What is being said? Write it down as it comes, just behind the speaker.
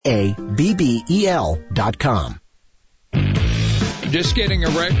ABBEL.com. Just getting a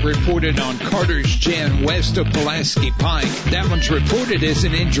wreck reported on Carter's Gin west of Pulaski Pike. That one's reported as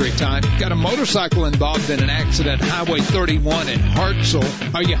an injury type. Got a motorcycle involved in an accident, Highway 31 in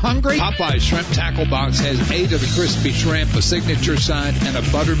Hartselle. Are you hungry? Popeye's Shrimp Tackle Box has 8 of the crispy shrimp, a signature side, and a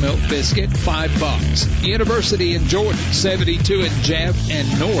buttermilk biscuit, $5. University in Jordan, 72 in Jeff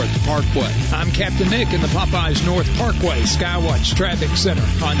and North Parkway. I'm Captain Nick in the Popeye's North Parkway Skywatch Traffic Center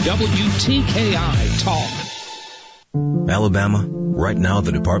on WTKI Talk. Alabama, right now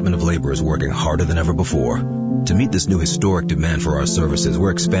the Department of Labor is working harder than ever before. To meet this new historic demand for our services,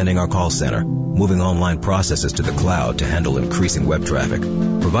 we're expanding our call center, moving online processes to the cloud to handle increasing web traffic,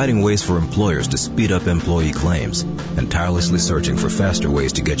 providing ways for employers to speed up employee claims, and tirelessly searching for faster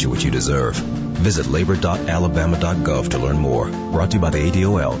ways to get you what you deserve. Visit labor.alabama.gov to learn more. Brought to you by the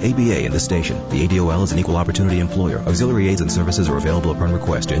ADOL, ABA, and this station. The ADOL is an equal opportunity employer. Auxiliary aids and services are available upon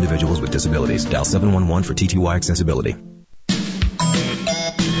request to individuals with disabilities. Dial 711 for TTY accessibility.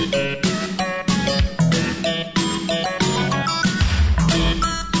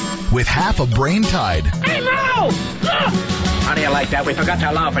 With half a brain tide. Hey, no! How do you like that? We forgot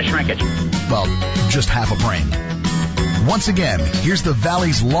to allow for shrinkage. Well, just half a brain. Once again, here's the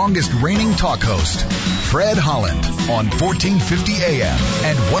Valley's longest reigning talk host, Fred Holland, on 1450 AM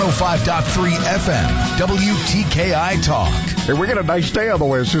and 105.3 FM, WTKI Talk. Hey, we got a nice day on the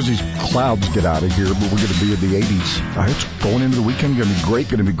way as soon as these clouds get out of here, but we're going to be in the 80s. It's going into the weekend, going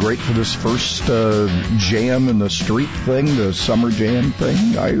to be great for this first jam in the street thing, the summer jam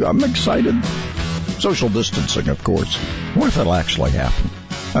thing. I'm excited. Social distancing, of course. What if that'll actually happen?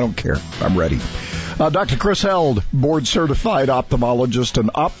 I don't care. I'm ready. Dr. Chris Held, board-certified ophthalmologist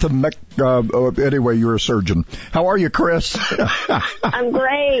and anyway, you're a surgeon. How are you, Chris? I'm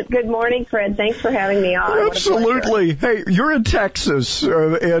great. Good morning, Fred. Thanks for having me on. Absolutely. Hey, you're in Texas,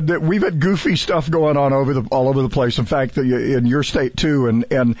 and we've had goofy stuff going on all over the place. In fact, in your state too.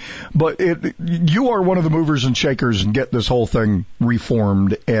 But you are one of the movers and shakers and get this whole thing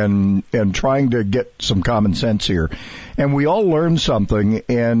reformed and trying to get some common sense here. And we all learned something,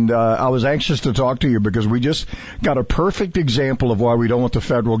 and I was anxious to talk to you because we just got a perfect example of why we don't want the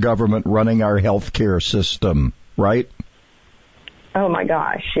federal government running our health care system, right? Oh, my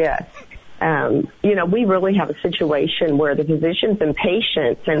gosh, yes. We really have a situation where the physicians and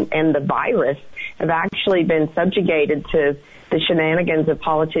patients and the virus have actually been subjugated to the shenanigans of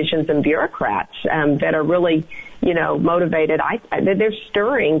politicians and bureaucrats that are really, motivated. They're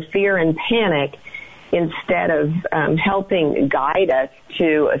stirring fear and panic instead of helping guide us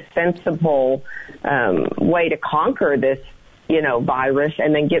to a sensible way to conquer this, virus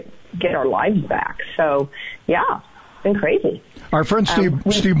and then get our lives back. So, yeah, it's been crazy. Our friend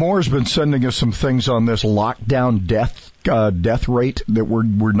Steve Moore has been sending us some things on this lockdown death rate that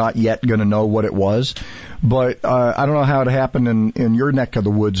we're not yet going to know what it was. But I don't know how it happened in your neck of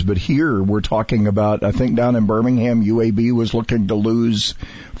the woods, but here we're talking about, I think down in Birmingham, UAB was looking to lose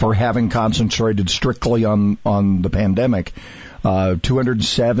for having concentrated strictly on the pandemic.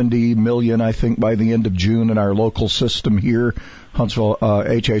 270 million, I think, by the end of June in our local system here. Huntsville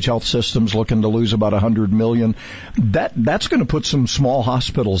HH Health System's looking to lose about 100 million. That's going to put some small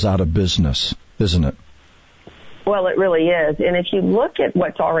hospitals out of business, isn't it? Well, it really is. And if you look at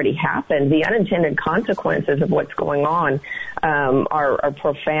what's already happened, the unintended consequences of what's going on are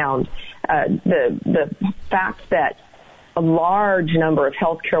profound. The fact that a large number of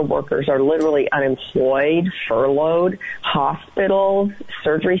healthcare workers are literally unemployed, furloughed, hospitals,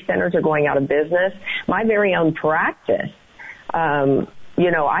 surgery centers are going out of business. My very own practice, I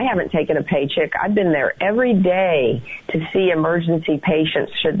haven't taken a paycheck. I've been there every day to see emergency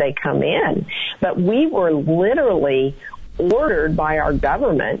patients should they come in. But we were literally ordered by our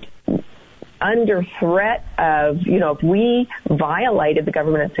government under threat of, if we violated the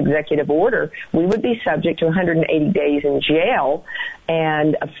government's executive order, we would be subject to 180 days in jail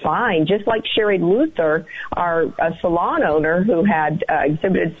and a fine, just like Sherry Luther, a salon owner who had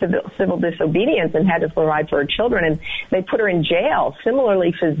exhibited civil disobedience and had to provide for her children, and they put her in jail.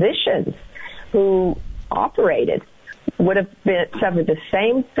 Similarly, physicians who operated would have suffered the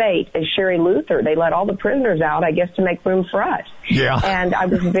same fate as Sherry Luther. They let all the prisoners out, I guess, to make room for us. Yeah. And I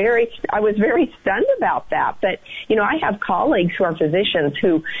was very stunned about that. But, I have colleagues who are physicians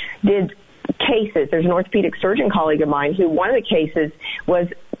who did cases. There's an orthopedic surgeon colleague of mine who one of the cases was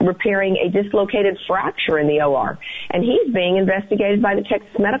repairing a dislocated fracture in the OR. And he's being investigated by the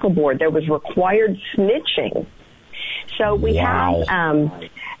Texas Medical Board. There was required snitching. So we have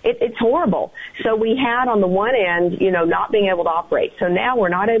It's horrible. So we had on the one end, not being able to operate. So now we're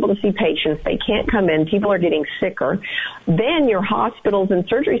not able to see patients. They can't come in. People are getting sicker. Then your hospitals and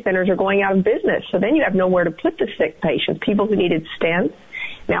surgery centers are going out of business. So then you have nowhere to put the sick patients. People who needed stents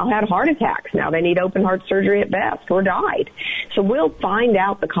now had heart attacks. Now they need open heart surgery at best or died. So we'll find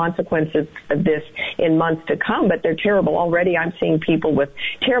out the consequences of this in months to come, but they're terrible. Already I'm seeing people with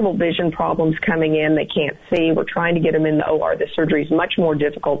terrible vision problems coming in. They can't see. We're trying to get them in the OR. The surgery is much more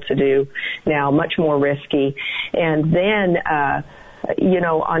difficult to do now, much more risky. And then,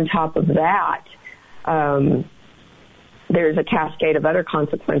 on top of that, there's a cascade of other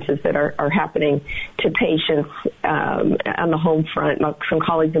consequences that are happening to patients on the home front. Some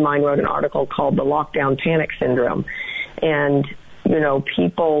colleagues of mine wrote an article called The Lockdown Panic Syndrome. And,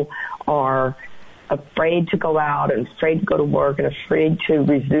 people are afraid to go out and afraid to go to work and afraid to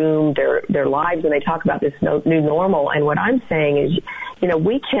resume their lives. And they talk about this new normal. And what I'm saying is,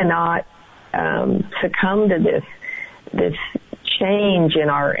 we cannot succumb to this change in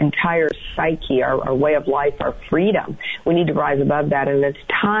our entire psyche, our way of life, our freedom. We need to rise above that. And it's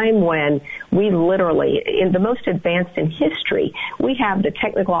time when we literally, in the most advanced in history, we have the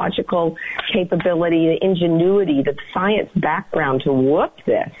technological capability, the ingenuity, the science background to whoop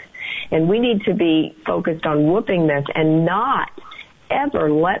this. And we need to be focused on whooping this and not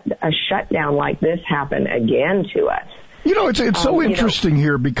ever let a shutdown like this happen again to us. It's so interesting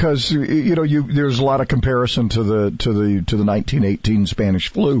here because there's a lot of comparison to the 1918 Spanish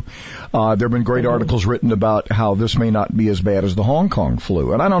flu. There have been great articles written about how this may not be as bad as the Hong Kong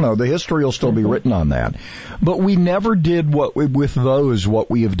flu, and I don't know. The history will still be written on that, but we never did what we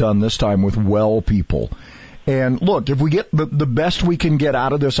have done this time with well people. And look, if we get the best we can get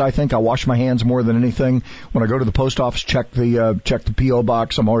out of this, I think I'll wash my hands more than anything. When I go to the post office, check the P.O.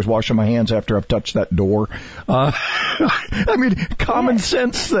 box. I'm always washing my hands after I've touched that door. Common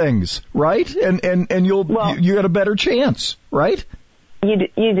sense things, right? And you got a better chance, right? You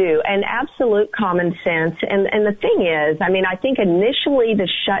do, and absolute common sense. And the thing is, I think initially the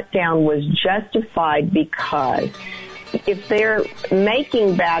shutdown was justified because if they're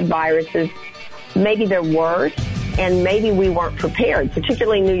making bad viruses, maybe they're worse, and maybe we weren't prepared,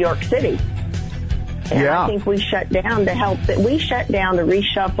 particularly New York City. And I think we shut down to help. We shut down to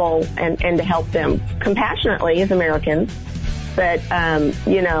reshuffle and to help them compassionately as Americans. But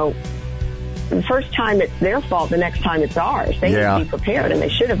the first time it's their fault, the next time it's ours. They need to be prepared, and they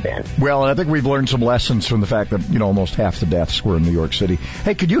should have been. Well, and I think we've learned some lessons from the fact that, almost half the deaths were in New York City.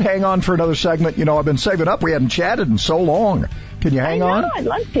 Hey, could you hang on for another segment? I've been saving up. We hadn't chatted in so long. Can you hang on? I'd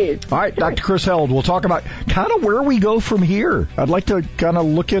love to. All right, sure. Dr. Chris Held, we'll talk about kind of where we go from here. I'd like to kind of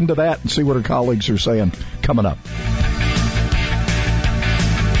look into that and see what her colleagues are saying coming up.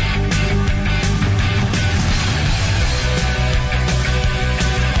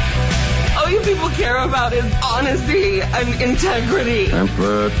 People care about is honesty and integrity.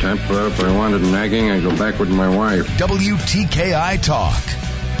 Temper. If I wanted nagging, I'd go back with my wife. WTKI Talk.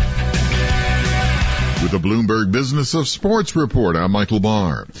 With the Bloomberg Business of Sports Report, I'm Michael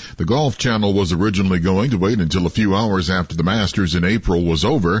Barr. The Golf Channel was originally going to wait until a few hours after the Masters in April was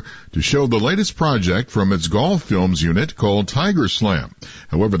over to show the latest project from its golf films unit called Tiger Slam.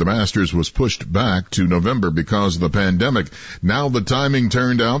 However, the Masters was pushed back to November because of the pandemic. Now the timing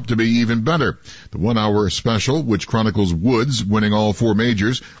turned out to be even better. The 1-hour special, which chronicles Woods winning all 4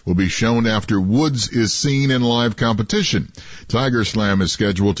 majors, will be shown after Woods is seen in live competition. Tiger Slam is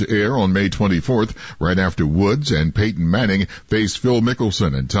scheduled to air on May 24th, right after Woods and Peyton Manning face Phil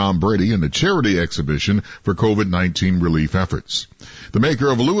Mickelson and Tom Brady in the charity exhibition for COVID-19 relief efforts. The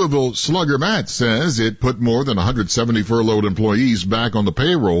maker of Louisville Slugger Mat says it put more than 170 furloughed employees back on the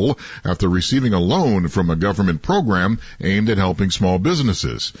payroll after receiving a loan from a government program aimed at helping small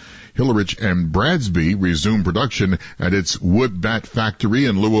businesses. Hillerich and Bradsby resumed production at its wood bat factory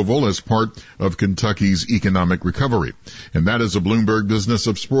in Louisville as part of Kentucky's economic recovery. And that is a Bloomberg Business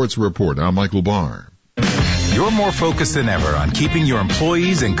of Sports report. I'm Michael Barr. You're more focused than ever on keeping your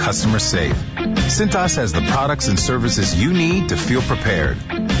employees and customers safe. Cintas has the products and services you need to feel prepared.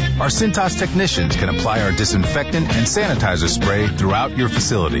 Our Cintas technicians can apply our disinfectant and sanitizer spray throughout your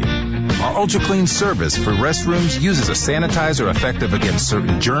facility. Our Ultra Clean service for restrooms uses a sanitizer effective against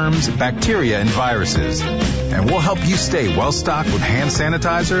certain germs, bacteria, and viruses. And we'll help you stay well stocked with hand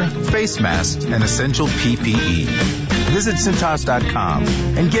sanitizer, face masks, and essential PPE. Visit Cintas.com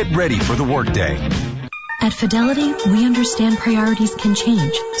and get ready for the workday. At Fidelity, we understand priorities can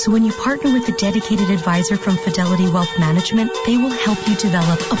change. So when you partner with a dedicated advisor from Fidelity Wealth Management, they will help you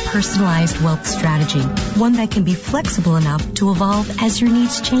develop a personalized wealth strategy, one that can be flexible enough to evolve as your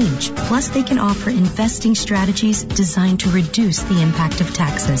needs change. Plus, they can offer investing strategies designed to reduce the impact of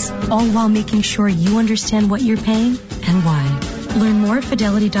taxes, all while making sure you understand what you're paying and why. Learn more at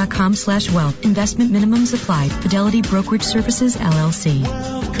fidelity.com/wealth. Investment minimums apply. Fidelity Brokerage Services, LLC.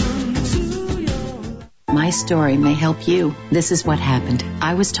 My story may help you. This is what happened.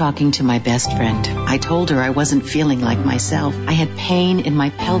 I was talking to my best friend. I told her I wasn't feeling like myself. I had pain in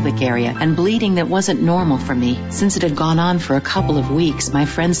my pelvic area and bleeding that wasn't normal for me. Since it had gone on for a couple of weeks, my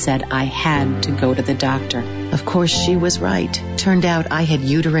friend said I had to go to the doctor. Of course, she was right. Turned out I had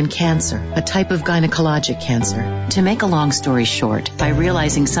uterine cancer, a type of gynecologic cancer. To make a long story short, by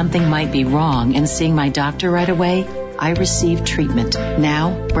realizing something might be wrong and seeing my doctor right away, I received treatment.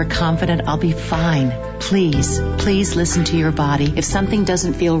 Now, we're confident I'll be fine. Please listen to your body. If something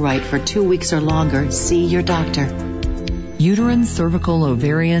doesn't feel right for 2 weeks or longer, see your doctor. Uterine, cervical,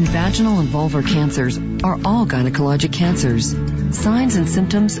 ovarian, vaginal, and vulvar cancers are all gynecologic cancers. Signs and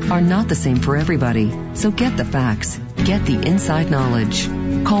symptoms are not the same for everybody, so get the facts. Get the inside knowledge.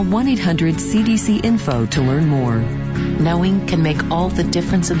 Call 1-800-CDC-INFO to learn more. Knowing can make all the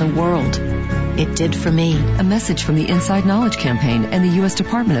difference in the world. It did for me. A message from the Inside Knowledge Campaign and the U.S.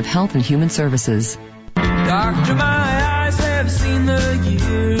 Department of Health and Human Services. Doctor, my eyes have seen the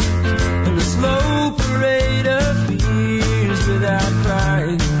years and the slow parade of fears without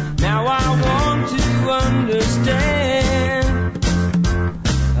crying. Now I want to understand.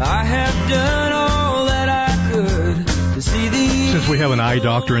 I have done all that I could to see these. Since we have an eye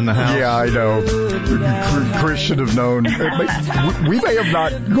doctor in the house. Yeah, I know. Chris should have known. We may have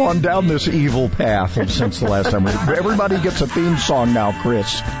not gone down this evil path since the last time. Everybody gets a theme song now,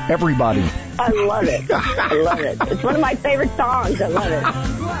 Chris. Everybody. I love it. I love it. It's one of my favorite songs. I love it.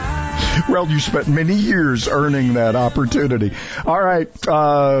 Well, you spent many years earning that opportunity. All right.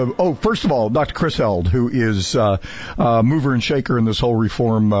 First of all, Dr. Chris Held, who is mover and shaker in this whole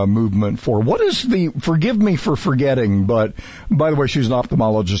reform movement for what is forgive me for forgetting, but by the way, she's an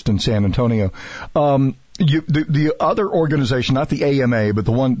ophthalmologist in San Antonio. The other organization, not the AMA, but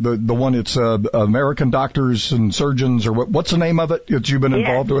the one it's American Doctors and Surgeons, or what's the name of it that you've been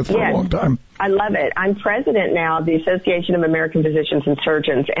involved with for a long time? I love it. I'm president now of the Association of American Physicians and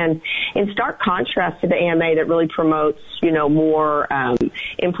Surgeons, and in stark contrast to the AMA that really promotes, more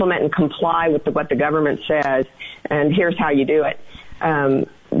implement and comply with what the government says, and here's how you do it.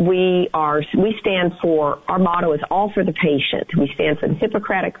 We stand for, our motto is all for the patient. We stand for the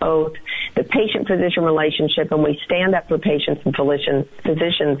Hippocratic Oath, the patient-physician relationship, and we stand up for patients and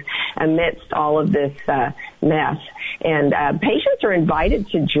physicians amidst all of this mess. And patients are invited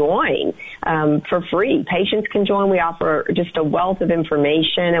to join for free. Patients can join. We offer just a wealth of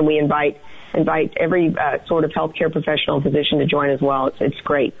information, and we invite every sort of healthcare professional and physician to join as well. It's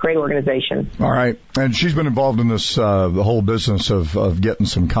great organization. All right. And she's been involved in this, the whole business of getting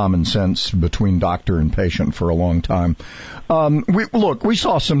some common sense between doctor and patient for a long time. We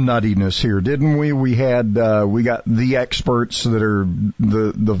saw some nuttiness here, didn't we? We got the experts that are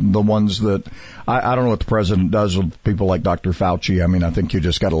the ones that, I don't know what the president does with people like Dr. Fauci. I mean, I think you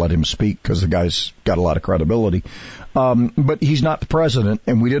just got to let him speak because the guy's got a lot of credibility. But he's not the president,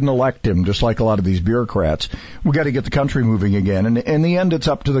 and we didn't elect him, just like a lot of these bureaucrats. We got to get the country moving again. And in the end, it's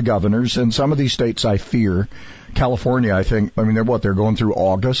up to the governors. And some of these states, I fear, California, I think, they're going through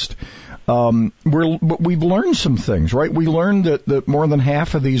August. But we've learned some things, right? We learned that more than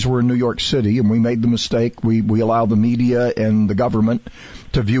half of these were in New York City, and we made the mistake. We allow the media and the government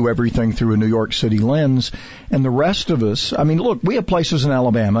to view everything through a New York City lens. And the rest of us, we have places in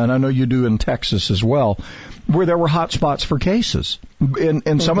Alabama, and I know you do in Texas as well, where there were hot spots for cases.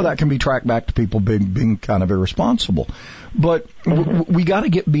 And some of that can be tracked back to people being kind of irresponsible. But we got to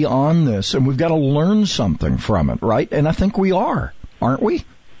get beyond this, and we've got to learn something from it, right? And I think we are, aren't we?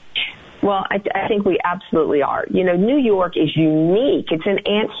 Well, I think we absolutely are. New York is unique. It's an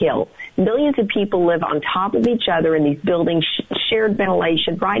anthill. Millions of people live on top of each other in these buildings, shared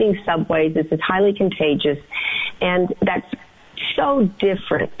ventilation, riding subways. This is highly contagious. And that's so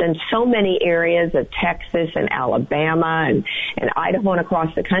different than so many areas of Texas and Alabama and Idaho and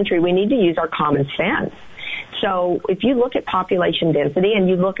across the country. We need to use our common sense. so if you look at population density and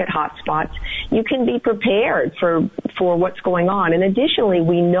you look at hotspots, you can be prepared for what's going on. And additionally,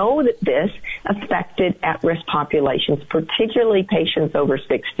 we know that this affected at-risk populations, particularly patients over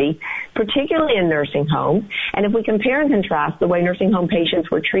 60, particularly in nursing homes. And if we compare and contrast the way nursing home patients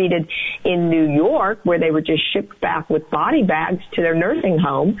were treated in New York, where they were just shipped back with body bags to their nursing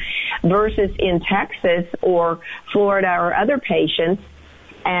home, versus in Texas or Florida or other patients,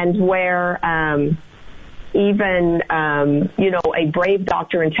 and where even a brave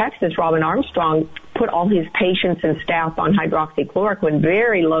doctor in Texas, Robin Armstrong, put all his patients and staff on hydroxychloroquine,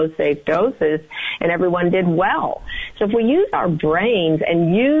 very low safe doses, and everyone did well. So if we use our brains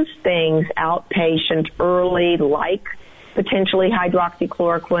and use things outpatient early, like potentially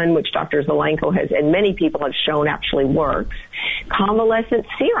hydroxychloroquine, which Dr. Zelenko has, and many people have shown actually works, convalescent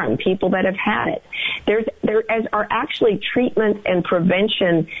serum, people that have had it. There are actually treatment and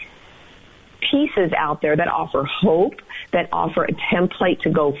prevention pieces out there that offer hope, that offer a template to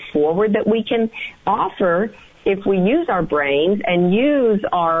go forward that we can offer if we use our brains and use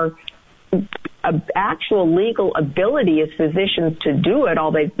our actual legal ability as physicians to do it,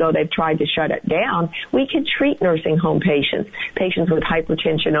 though they've tried to shut it down. We can treat nursing home patients with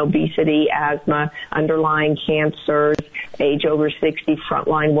hypertension, obesity, asthma, underlying cancers, age over 60,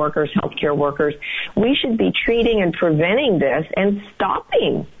 frontline workers, healthcare workers. We should be treating and preventing this and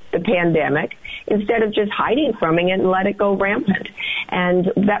stopping the pandemic instead of just hiding from it and let it go rampant. And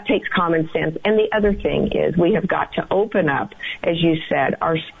that takes common sense. And the other thing is we have got to open up, as you said,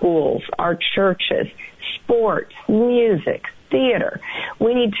 our schools, our churches, sports, music, theater.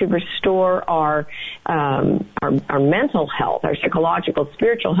 We need to restore our mental health, our psychological,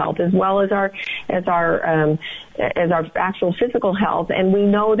 spiritual health, as well as our actual physical health. And we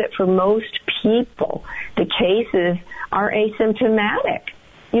know that for most people, the cases are asymptomatic.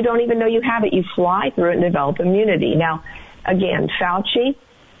 You don't even know you have it. You fly through it and develop immunity. Now, again, Fauci,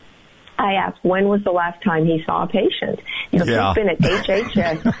 I asked, when was the last time he saw a patient? He's been at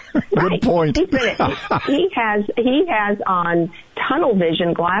HHS. Good point. He has on tunnel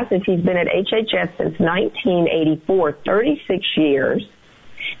vision glasses. He's been at HHS since 1984, 36 years.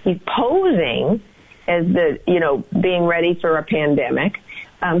 He's posing as being ready for a pandemic.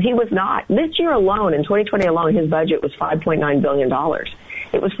 He was not. This year alone, in 2020 alone, his budget was $5.9 billion.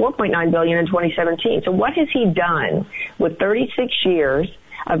 It was $4.9 billion in 2017. So what has he done with 36 years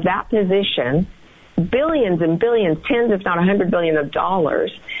of that position? Billions and billions, tens if not $100 billion of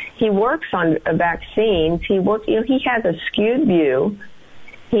dollars. He works on vaccines. He has a skewed view.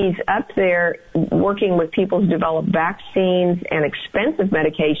 He's up there working with people who develop vaccines and expensive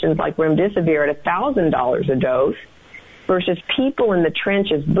medications like remdesivir at $1,000 a dose, versus people in the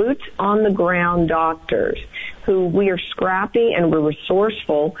trenches, boots on the ground doctors, who we are scrappy and we're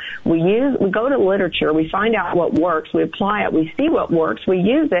resourceful. We go to literature, we find out what works, we apply it, we see what works, we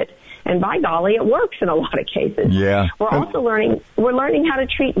use it, and by golly, it works in a lot of cases. Yeah. We're also learning how to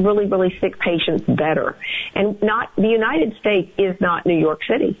treat really, really sick patients better. And the United States is not New York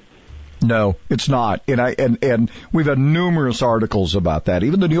City. No, it's not. And we've had numerous articles about that.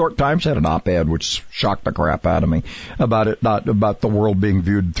 Even the New York Times had an op-ed which shocked the crap out of me about it, not about the world being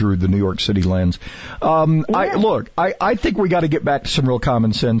viewed through the New York City lens. I think we got to get back to some real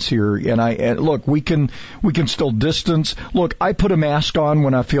common sense here. And look, we can still distance. Look, I put a mask on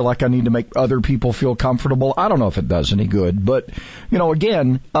when I feel like I need to make other people feel comfortable. I don't know if it does any good, but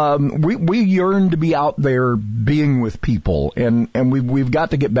again, we yearn to be out there being with people, and we've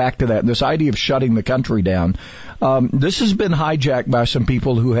got to get back to that. This idea of shutting the country down, this has been hijacked by some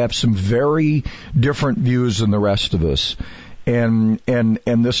people who have some very different views than the rest of us, and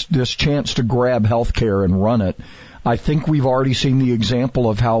this chance to grab healthcare and run it. I think we've already seen the example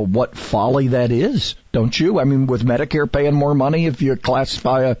of what folly that is, don't you? I mean, with Medicare paying more money if you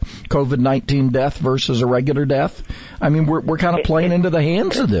classify a COVID-19 death versus a regular death. I mean, we're kind of playing into the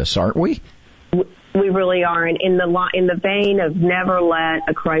hands of this, aren't we? We really are, and in the vein of never let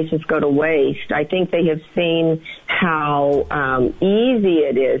a crisis go to waste, I think they have seen how easy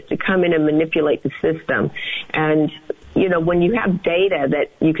it is to come in and manipulate the system. And, when you have data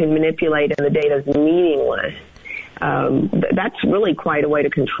that you can manipulate and the data is meaningless, that's really quite a way to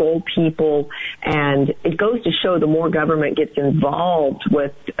control people, and it goes to show the more government gets involved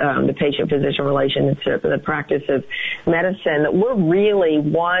with the patient-physician relationship and the practice of medicine, that we're really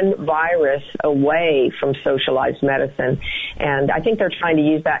one virus away from socialized medicine. And I think they're trying to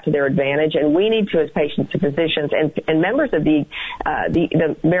use that to their advantage, and we need to, as patients and physicians and members of the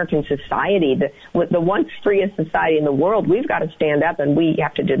American society, the once freest society in the world, we've got to stand up and we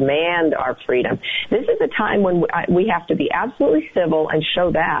have to demand our freedom. This is a time when we have to be absolutely civil and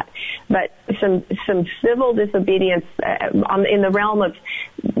show that. But some civil disobedience in the realm of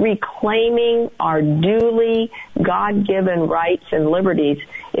reclaiming our duly God-given rights and liberties,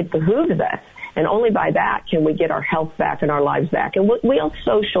 it behooves us. And only by that can we get our health back and our lives back. And we'll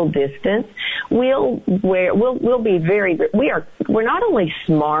social distance. We'll be we're not only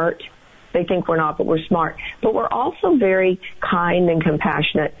smart, they think we're not, but we're smart, but we're also very kind and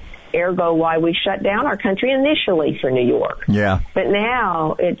compassionate. Ergo, why we shut down our country initially for New York. Yeah. But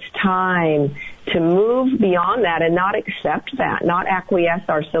now it's time to move beyond that and not accept that, not acquiesce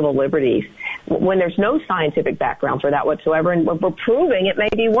our civil liberties when there's no scientific background for that whatsoever, and we're proving it may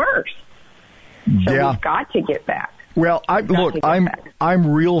be worse. So we've got to get back. Well, I'm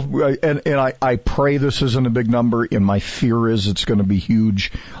real, and I pray this isn't a big number, and my fear is it's going to be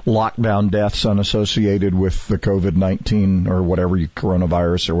huge lockdown deaths unassociated with the COVID-19 or whatever,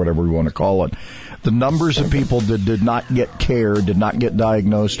 coronavirus or whatever we want to call it. The numbers of people that did not get care, did not get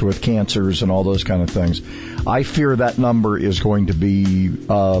diagnosed with cancers and all those kind of things, I fear that number is going to be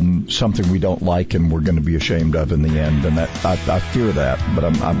something we don't like and we're going to be ashamed of in the end. And that I fear that, but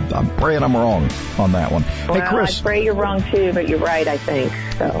I'm praying I'm wrong on that one. Well, hey, Chris, I pray you're wrong too, but you're right, I think.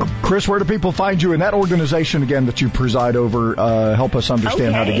 So, Chris, where do people find you in that organization again that you preside over? Help us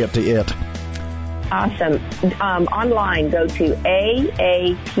understand how to get to it. Awesome. Online, go to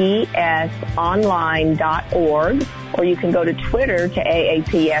aapsonline.org, or you can go to Twitter to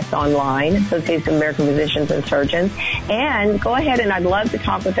AAPS Online, Association of American Physicians and Surgeons. And go ahead, and I'd love to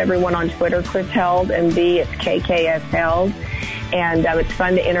talk with everyone on Twitter. Chris Held, MD, it's KKS Held. And it's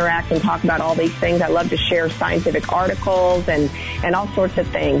fun to interact and talk about all these things. I love to share scientific articles and all sorts of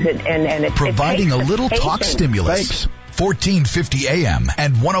things. And it's providing a little talk stimulus. 1450 AM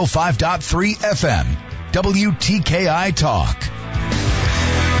and 105.3 FM. WTKI Talk.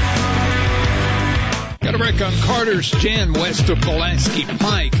 Got a wreck on Carter's Gin west of Pulaski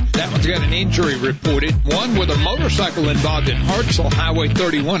Pike. That one's got an injury reported. One with a motorcycle involved in Hartselle Highway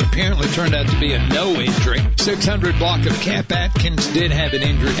 31 apparently turned out to be a no injury. 600 block of Cap Atkins did have an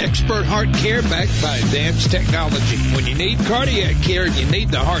injury. Expert heart care backed by advanced technology. When you need cardiac care, you need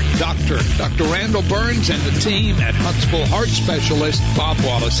the heart doctor. Dr. Randall Burns and the team at Huntsville Heart Specialist, Bob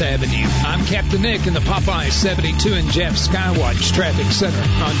Wallace Avenue. I'm Captain Nick in the Popeye 72 and Jeff Skywatch Traffic Center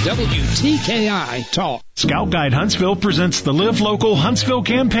on WTKI Talk. Scout Guide Huntsville presents the Live Local Huntsville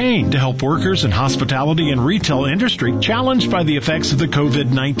campaign to help workers in hospitality and retail industry challenged by the effects of the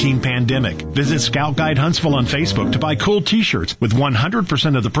COVID-19 pandemic. Visit Scout Guide Huntsville on Facebook to buy cool t-shirts with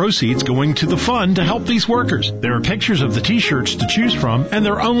 100% of the proceeds going to the fund to help these workers. There are pictures of the t-shirts to choose from, and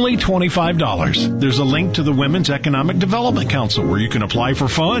they're only $25. There's a link to the Women's Economic Development Council where you can apply for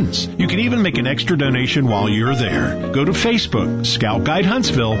funds. You can even make an extra donation while you're there. Go to Facebook, Scout Guide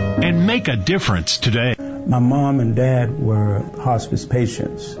Huntsville, and make a difference today. My mom and dad were hospice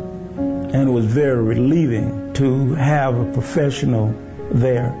patients, and it was very relieving to have a professional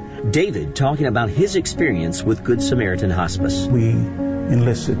there. David talking about his experience with Good Samaritan Hospice. We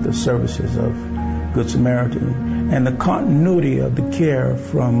enlisted the services of Good Samaritan, and the continuity of the care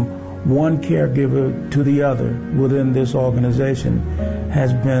from one caregiver to the other within this organization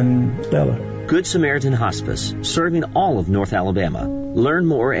has been stellar. Good Samaritan Hospice, serving all of North Alabama. Learn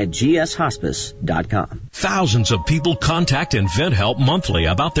more at gshospice.com. Thousands of people contact InventHelp monthly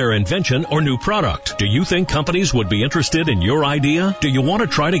about their invention or new product. Do you think companies would be interested in your idea? Do you want to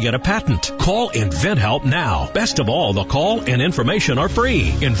try to get a patent? Call InventHelp now. Best of all, the call and information are free.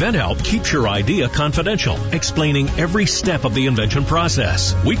 InventHelp keeps your idea confidential, explaining every step of the invention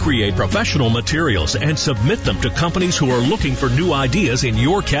process. We create professional materials and submit them to companies who are looking for new ideas in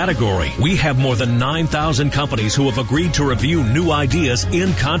your category. We have more than 9,000 companies who have agreed to review new ideas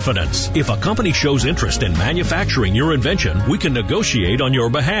in confidence. If a company shows interest in manufacturing your invention, we can negotiate on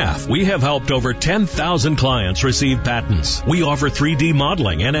your behalf. We have helped over 10,000 clients receive patents. We offer 3D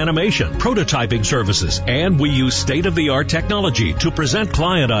modeling and animation, prototyping services, and we use state-of-the-art technology to present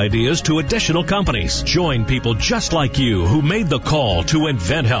client ideas to additional companies. Join people just like you who made the call to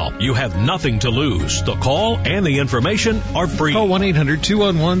InventHelp. You have nothing to lose. The call and the information are free. Call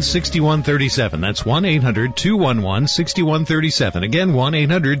 1-800-211-6137. That's 1-800-211-6137. Again,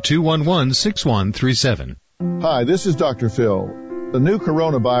 1-800-211-6137. Hi, this is Dr. Phil. The new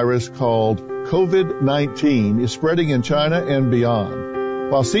coronavirus called COVID-19 is spreading in China and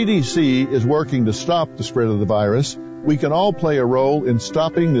beyond. While CDC is working to stop the spread of the virus, we can all play a role in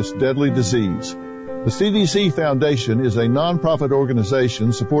stopping this deadly disease. The CDC Foundation is a nonprofit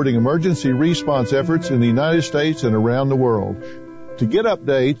organization supporting emergency response efforts in the United States and around the world. To get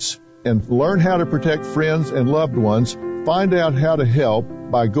updates and learn how to protect friends and loved ones, Find out how to help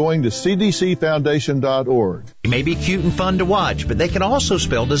by going to cdcfoundation.org. They may be cute and fun to watch, but they can also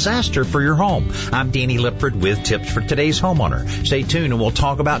spell disaster for your home. I'm Danny Lipford with tips for today's homeowner. Stay tuned and we'll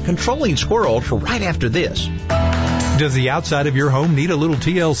talk about controlling squirrels right after this. Does the outside of your home need a little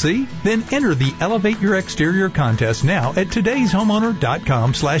TLC? Then enter the Elevate Your Exterior contest now at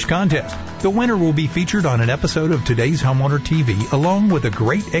todayshomeowner.com/contest. The winner will be featured on an episode of Today's Homeowner TV along with a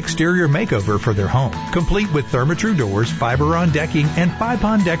great exterior makeover for their home, complete with Therma-Tru doors, Fiberon decking, and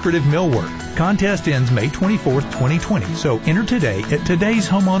 5-pond decorative millwork. Contest ends May 24th, 2020, so enter today at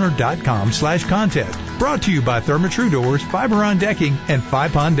todayshomeowner.com/contest. Brought to you by Therma-Tru doors, Fiberon decking, and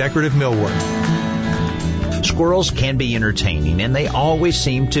 5-pond decorative millwork. Squirrels can be entertaining, and they always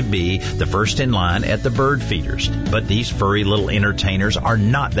seem to be the first in line at the bird feeders. But these furry little entertainers are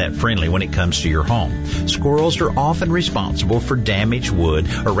not that friendly when it comes to your home. Squirrels are often responsible for damaged wood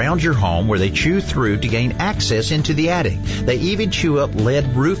around your home where they chew through to gain access into the attic. They even chew up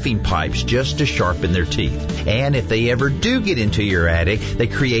lead roofing pipes just to sharpen their teeth. And if they ever do get into your attic, they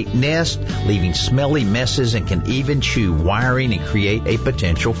create nests, leaving smelly messes, and can even chew wiring and create a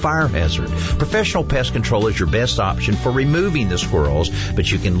potential fire hazard. Professional pest control is your best option for removing the squirrels, but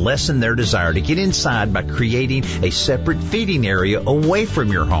you can lessen their desire to get inside by creating a separate feeding area away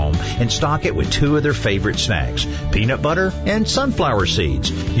from your home and stock it with 2 of their favorite snacks, peanut butter and sunflower seeds.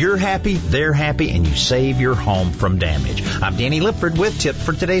 You're happy, they're happy, and you save your home from damage. I'm Danny Lipford with tips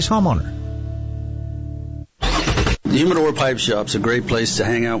for today's homeowner. The Humidor Pipe Shop's a great place to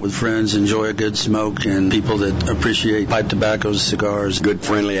hang out with friends, enjoy a good smoke, and people that appreciate pipe tobaccos, cigars. Good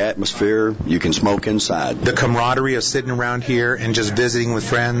friendly atmosphere. You can smoke inside. The camaraderie of sitting around here and just visiting with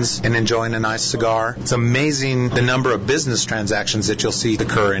friends and enjoying a nice cigar. It's amazing the number of business transactions that you'll see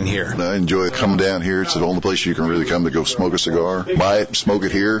occur in here. I enjoy coming down here. It's the only place you can really come to go smoke a cigar, buy it, smoke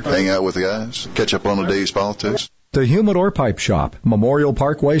it here, hang out with the guys, catch up on the day's politics. The Humidor Pipe Shop, Memorial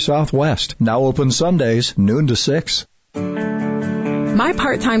Parkway Southwest. Now open Sundays, noon to 6. My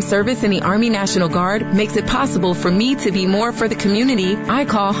part-time service in the Army National Guard makes it possible for me to be more for the community I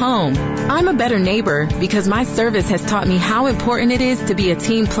call home. I'm a better neighbor because my service has taught me how important it is to be a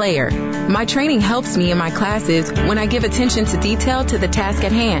team player. My training helps me in my classes when I give attention to detail to the task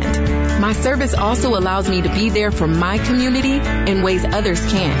at hand. My service also allows me to be there for my community in ways others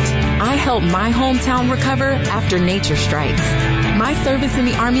can't. I help my hometown recover after nature strikes. My service in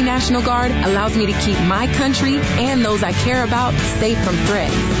the Army National Guard allows me to keep my country and those I care about safe from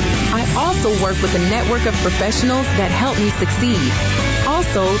threats. I also work with a network of professionals that help me succeed.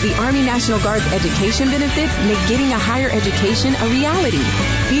 Also, the Army National Guard's education benefits make getting a higher education a reality.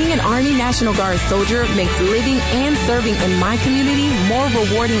 Being an Army National Guard soldier makes living and serving in my community more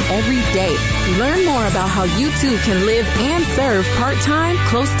rewarding every day. Learn more about how you too can live and serve part-time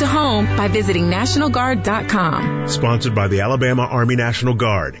close to home by visiting NationalGuard.com. Sponsored by the Alabama Army National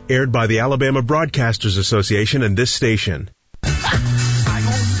Guard. Aired by the Alabama Broadcasters Association and this station.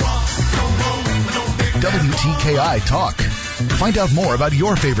 WTKI Talk. Find out more about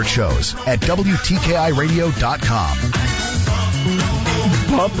your favorite shows at WTKIRadio.com.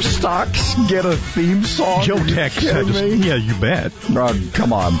 Bump stocks get a theme song? Joe Tech. Yeah, you bet.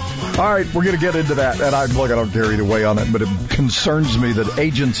 Come on. All right, we're going to get into that. And I don't care either way on it, but it concerns me that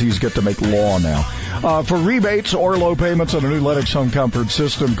agencies get to make law now. For rebates or low payments on a new Lennox home comfort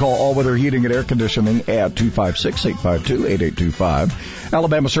system, call All Weather Heating and Air Conditioning at 256-852-8825.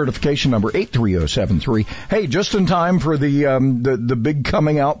 Alabama certification number 83073. Hey, just in time for the big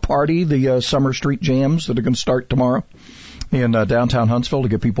coming out party, the Summer Street Jams that are going to start tomorrow in downtown Huntsville to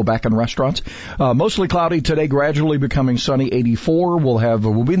get people back in restaurants. Mostly cloudy today, gradually becoming sunny. 84.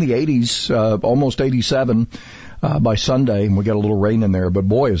 We'll be in the 80s, almost 87 by Sunday, and we got a little rain in there. But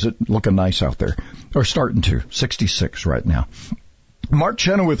boy, is it looking nice out there. Or starting to. 66 right now. Mark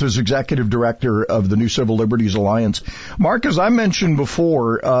Chenoweth is executive director of the New Civil Liberties Alliance. Mark, as I mentioned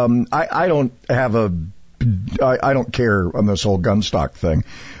before, I don't care on this whole gun stock thing,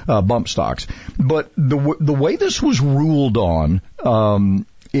 bump stocks. But the way this was ruled on,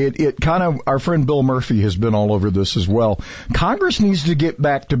 it kind of, our friend Bill Murphy has been all over this as well. Congress needs to get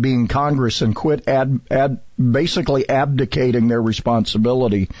back to being Congress and quit basically abdicating their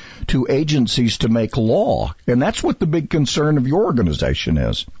responsibility to agencies to make law. And that's what the big concern of your organization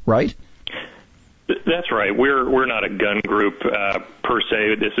is, right? That's right. We're not a gun group per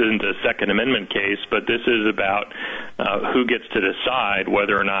se. This isn't a Second Amendment case, but this is about who gets to decide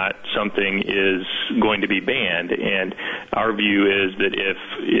whether or not something is going to be banned. And our view is that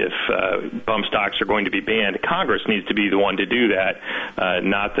if bump stocks are going to be banned, Congress needs to be the one to do that,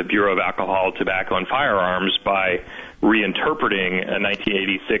 not the Bureau of Alcohol, Tobacco, and Firearms by reinterpreting a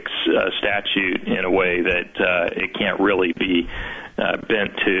 1986 statute in a way that it can't really be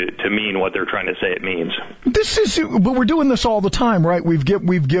bent to mean what they're trying to say it means. But we're doing this all the time, right? We've given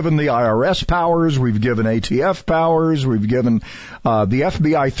the IRS powers, we've given ATF powers, we've given the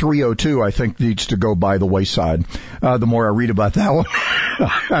FBI 302. I think needs to go by the wayside. The more I read about that one,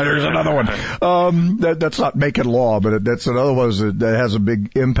 there's another one. That's not making law, but that's another one that has a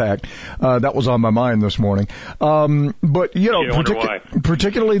big impact. That was on my mind this morning. But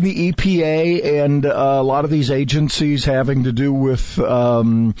particularly the EPA and a lot of these agencies having to do with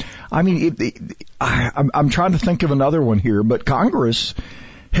I'm trying to think of another one here, but Congress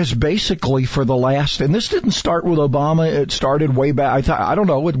has basically for the last, and this didn't start with Obama, it started way back, I don't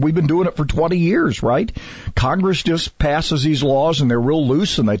know, we've been doing it for 20 years, right? Congress just passes these laws and they're real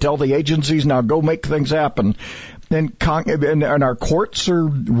loose and they tell the agencies, now go make things happen. And our courts are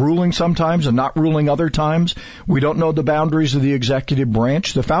ruling sometimes and not ruling other times. We don't know the boundaries of the executive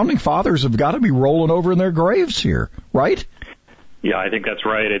branch. The founding fathers have got to be rolling over in their graves here, right? Yeah, I think that's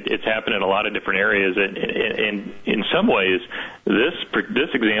right. It's happened in a lot of different areas, and in some ways, this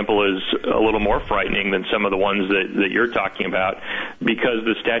example is a little more frightening than some of the ones that you're talking about, because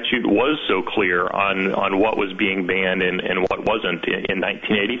the statute was so clear on what was being banned and what wasn't. In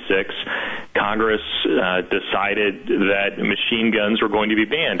 1986, Congress decided that machine guns were going to be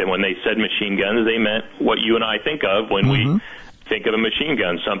banned, and when they said machine guns, they meant what you and I think of when we think of a machine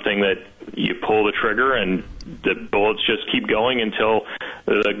gun, something that you pull the trigger and the bullets just keep going until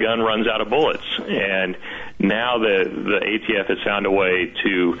the gun runs out of bullets. And now the ATF has found a way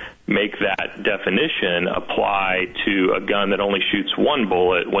to make that definition apply to a gun that only shoots one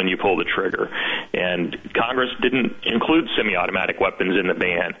bullet when you pull the trigger. And Congress didn't include semi-automatic weapons in the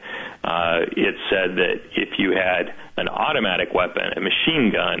ban. It said that if you had an automatic weapon, a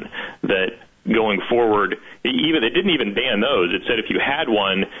machine gun, that going forward, it didn't even ban those. It said if you had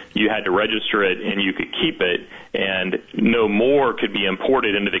one, you had to register it and you could keep it, and no more could be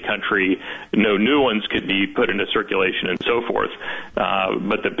imported into the country, no new ones could be put into circulation, and so forth.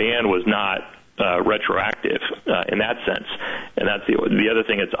 But the ban was not retroactive in that sense. And that's the other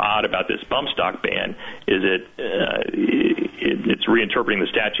thing that's odd about this bump stock ban is it's reinterpreting the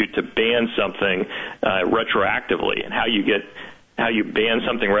statute to ban something retroactively, and how you ban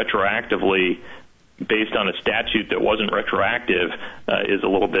something retroactively based on a statute that wasn't retroactive is a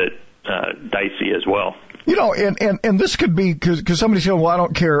little bit dicey as well. You know, and this could be because somebody's saying, well, I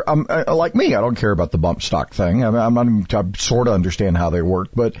don't care. Like me, I don't care about the bump stock thing. I sort of understand how they work,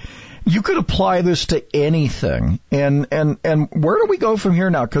 but you could apply this to anything. And where do we go from here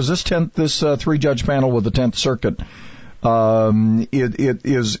now? Because this 3-judge panel with the 10th Circuit, it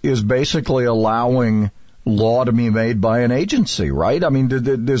is basically allowing law to be made by an agency, right? I mean,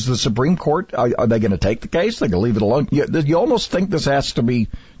 does the Supreme Court, are they going to take the case? They can leave it alone? You almost think this has to be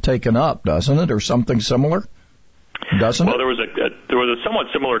taken up, doesn't it, or something similar? Doesn't it? Well, there was a somewhat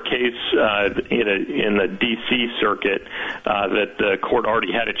similar case in the D.C. circuit that the court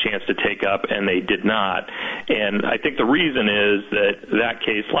already had a chance to take up, and they did not. And I think the reason is that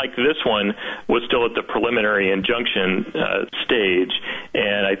case, like this one, was still at the preliminary injunction stage,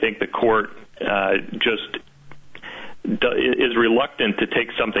 and I think the court just is reluctant to take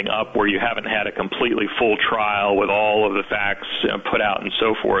something up where you haven't had a completely full trial with all of the facts put out and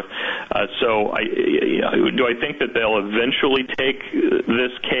so forth. So do I think that they'll eventually take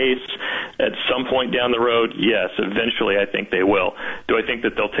this case at some point down the road? Yes, eventually I think they will. Do I think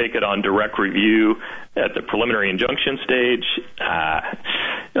that they'll take it on direct review at the preliminary injunction stage?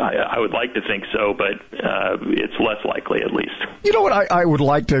 I would like to think so, but it's less likely at least. You know what? I would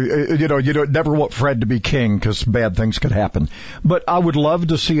like to, you never want Fred to be king because bad things could happen. But I would love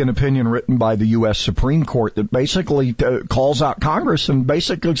to see an opinion written by the U.S. Supreme Court that basically calls out Congress and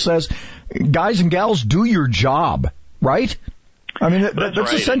basically says, guys and gals, do your job, right? I mean, that's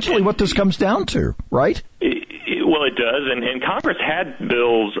right. Essentially what this comes down to, right? Well, it does, and Congress had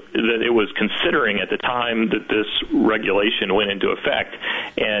bills that it was considering at the time that this regulation went into effect.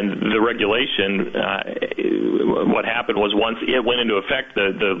 And the regulation, what happened was once it went into effect,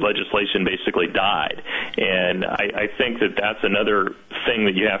 the legislation basically died. And I think that that's another thing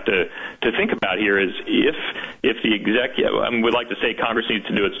that you have to think about here is if the executive, we'd like to say Congress needs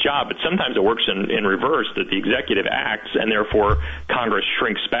to do its job, but sometimes it works in reverse, that the executive acts and therefore Congress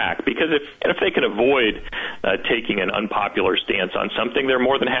shrinks back. Because if they could avoid taking taking an unpopular stance on something, they're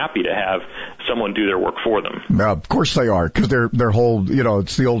more than happy to have someone do their work for them. Now, of course they are, because their whole,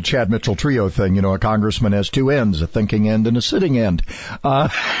 it's the old Chad Mitchell trio thing. A congressman has two ends, a thinking end and a sitting end.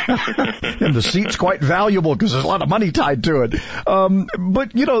 And the seat's quite valuable because there's a lot of money tied to it.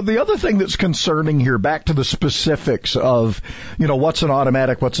 But, the other thing that's concerning here, back to the specifics of, what's an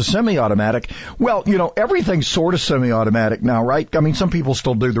automatic, what's a semi-automatic. Well, everything's sort of semi-automatic now, right? I mean, some people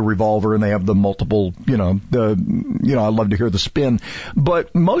still do the revolver and they have the multiple, I love to hear the spin,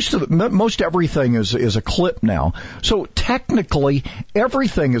 but most everything is a clip now. So technically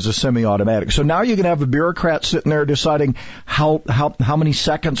everything is a semi-automatic. So now you can have a bureaucrat sitting there deciding how many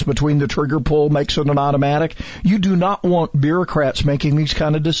seconds between the trigger pull makes it an automatic. You do not want bureaucrats making these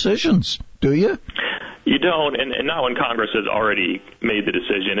kind of decisions, do you? You don't, and not when Congress has already made the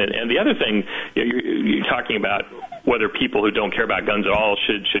decision. And the other thing, you're talking about whether people who don't care about guns at all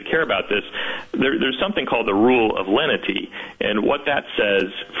should care about this. There's something called the rule of lenity, and what that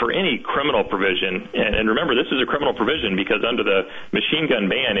says for any criminal provision, and remember, this is a criminal provision because under the machine gun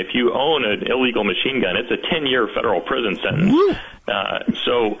ban, if you own an illegal machine gun, it's a 10-year federal prison sentence.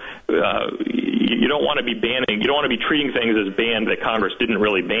 So you don't want to be banning, you don't want to be treating things as banned that Congress didn't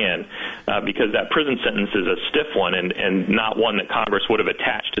really ban, because that prison sentence is a stiff one and not one that Congress would have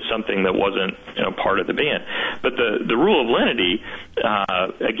attached to something that wasn't part of the ban. But the rule of lenity,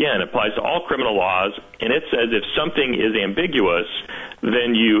 again, applies to all criminal laws, and it says if something is ambiguous,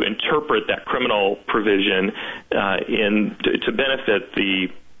 then you interpret that criminal provision to benefit the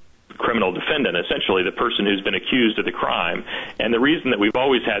criminal defendant, essentially the person who's been accused of the crime. And the reason that we've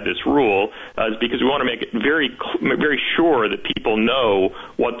always had this rule is because we want to make it very sure that people know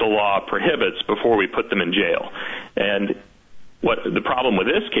what the law prohibits before we put them in jail. And what the problem with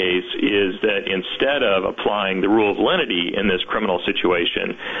this case is that instead of applying the rule of lenity in this criminal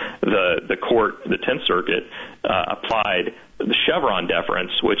situation, the court, the 10th Circuit, applied the Chevron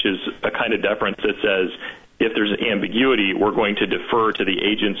deference, which is a kind of deference that says if there's ambiguity, we're going to defer to the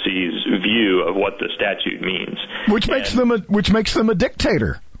agency's view of what the statute means. Which makes them a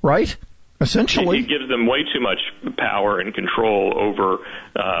dictator, right? Essentially, it gives them way too much power and control over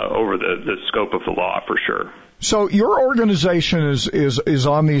the scope of the law, for sure. So your organization is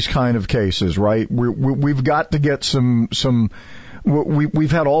on these kind of cases, right? We've got to get some.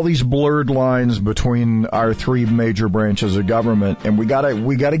 We've had all these blurred lines between our three major branches of government, and we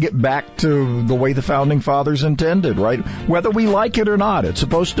gotta get back to the way the founding fathers intended, right? Whether we like it or not, it's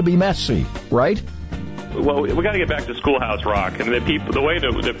supposed to be messy, right? Well, we got to get back to Schoolhouse Rock, and the way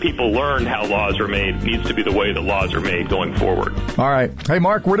that people learn how laws are made needs to be the way that laws are made going forward. All right. Hey,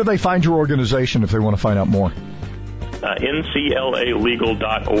 Mark, where do they find your organization if they want to find out more?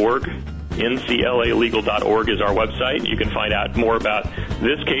 nclalegal.org. nclalegal.org is our website. You can find out more about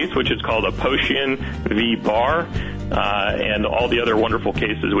this case, which is called Aposhian v. Barr, and all the other wonderful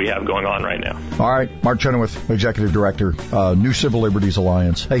cases we have going on right now. All right. Mark Chenoweth, Executive Director, New Civil Liberties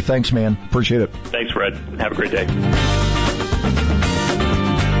Alliance. Hey, thanks, man. Appreciate it. Thanks, Fred. Have a great day.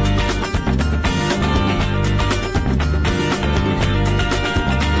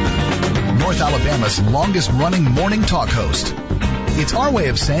 North Alabama's longest-running morning talk host. It's our way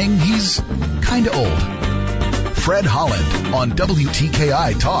of saying he's kind of old. Fred Holland on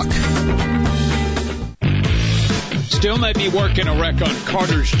WTKI Talk. Still may be working a wreck on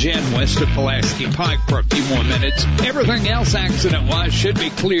Carter's Gin west of Pulaski Pike for a few more minutes. Everything else accident-wise should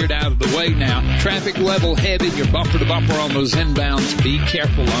be cleared out of the way now. Traffic level heavy, you're bumper to bumper on those inbounds. Be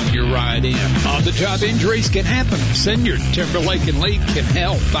careful on your ride in. On-the-job injuries can happen. Senior Timberlake and Lee can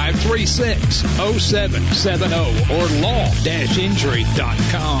help. 536-0770 or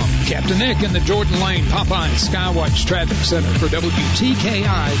law-injury.com. Captain Nick in the Jordan Lane Popeye Skywatch Traffic Center for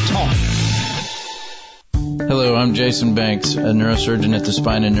WTKI Talk. Hello, I'm Jason Banks, a neurosurgeon at the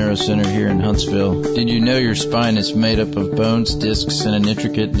Spine and Neuro Center here in Huntsville. Did you know your spine is made up of bones, discs, and an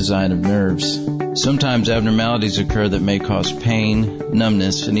intricate design of nerves? Sometimes abnormalities occur that may cause pain,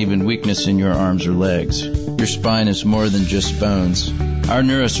 numbness, and even weakness in your arms or legs. Your spine is more than just bones. Our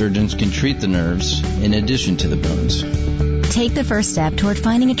neurosurgeons can treat the nerves in addition to the bones. Take the first step toward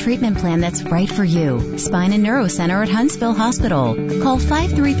finding a treatment plan that's right for you. Spine and Neuro Center at Huntsville Hospital. Call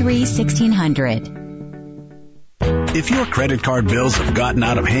 533-1600. If your credit card bills have gotten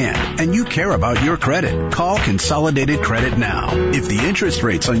out of hand and you care about your credit, call Consolidated Credit now. If the interest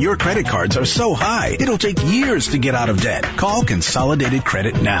rates on your credit cards are so high, it'll take years to get out of debt. Call Consolidated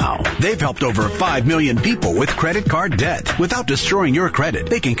Credit now. They've helped over 5 million people with credit card debt. Without destroying your credit,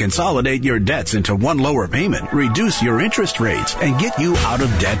 they can consolidate your debts into one lower payment, reduce your interest rates, and get you out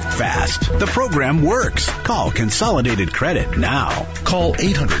of debt fast. The program works. Call Consolidated Credit now. Call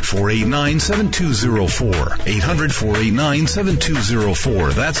 800-489-7204.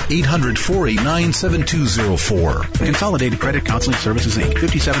 800-489-7204. That's 800-489-7204. Consolidated Credit Counseling Services, Inc.,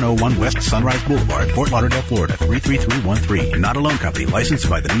 5701 West Sunrise Boulevard, Fort Lauderdale, Florida, 33313. Not a loan company. Licensed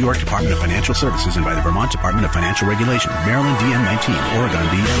by the New York Department of Financial Services and by the Vermont Department of Financial Regulation. Maryland DM 19, Oregon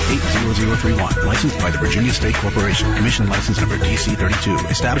DM 80031. Licensed by the Virginia State Corporation. Commission license number DC 32.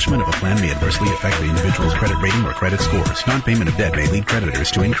 Establishment of a plan may adversely affect the individual's credit rating or credit scores. Non-payment of debt may lead creditors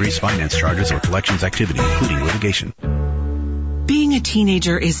to increase finance charges or collections activity, including litigation. Being a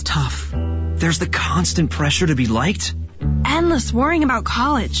teenager is tough. There's the constant pressure to be liked. Endless worrying about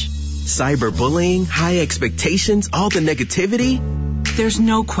college. Cyberbullying, high expectations, all the negativity. There's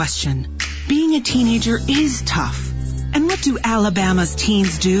no question. Being a teenager is tough. And what do Alabama's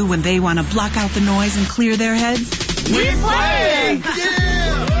teens do when they want to block out the noise and clear their heads? We play!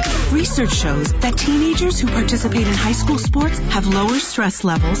 Research shows that teenagers who participate in high school sports have lower stress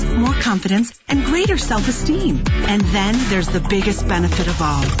levels, more confidence, and greater self-esteem. And then there's the biggest benefit of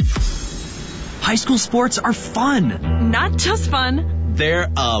all. High school sports are fun. Not just fun. They're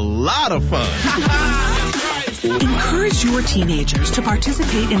a lot of fun. Encourage your teenagers to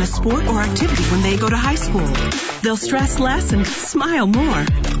participate in a sport or activity when they go to high school. They'll stress less and smile more.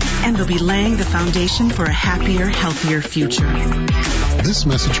 And they'll be laying the foundation for a happier, healthier future. This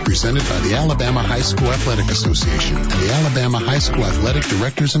message presented by the Alabama High School Athletic Association and the Alabama High School Athletic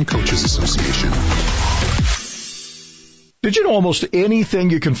Directors and Coaches Association. Did you know almost anything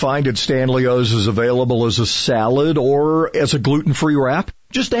you can find at Stanley's is available as a salad or as a gluten-free wrap?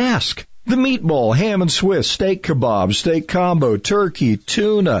 Just ask. The meatball, ham and Swiss, steak kebab, steak combo, turkey,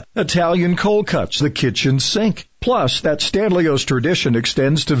 tuna, Italian cold cuts, the kitchen sink. Plus, that Stanley's tradition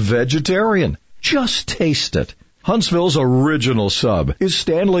extends to vegetarian. Just taste it. Huntsville's original sub is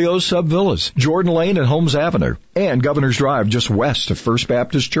Stanley's Sub Villas, Jordan Lane and Holmes Avenue, and Governor's Drive just west of First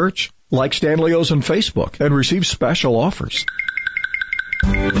Baptist Church. Like Stanley's on Facebook and receive special offers.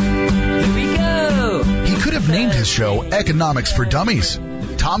 Here we go! He could have named his show Economics for Dummies.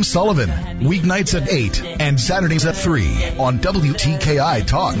 Tom Sullivan, weeknights at 8 and Saturdays at 3 on WTKI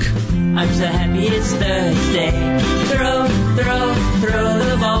Talk. I'm so happy it's Thursday. Throw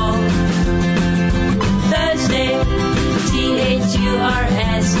the ball. Thursday, Thursday.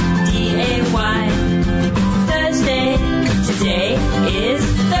 Thursday, today is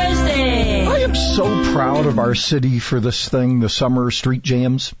Thursday. I am so proud of our city for this thing, the summer street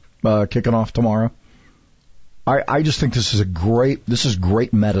jams kicking off tomorrow. I just think this is great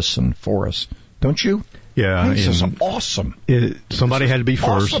medicine for us, don't you? Yeah, this is awesome. Somebody had to be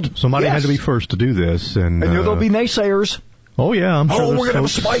first. Awesome. Somebody had to be first to do this, and there'll be naysayers. Oh yeah, I'm sure. Oh, we're gonna have a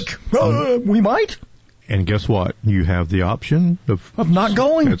spike. We might. And guess what? You have the option of not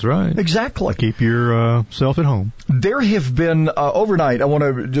going. That's right. Exactly. Keep yourself at home. There have been overnight. I want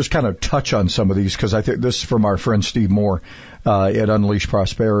to just kind of touch on some of these because I think this is from our friend Steve Moore at Unleash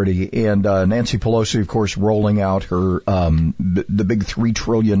Prosperity, and Nancy Pelosi, of course, rolling out her the big $3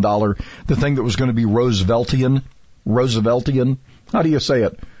 trillion, the thing that was going to be Rooseveltian. How do you say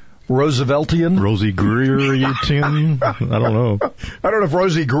it? Rooseveltian? Rosie Greer-ian? I don't know. I don't know if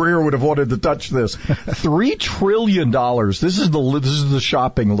Rosie Greer would have wanted to touch this. $3 trillion. This is the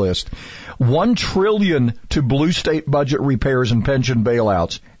shopping list. $1 trillion to blue state budget repairs and pension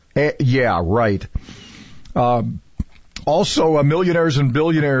bailouts. Yeah, right. Also, millionaires and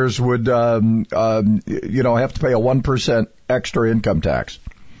billionaires would, have to pay a 1% extra income tax.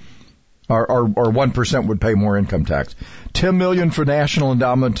 Or 1% would pay more income tax. $10 million for National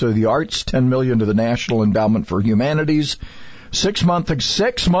Endowment to the Arts, $10 million to the National Endowment for Humanities, 6 month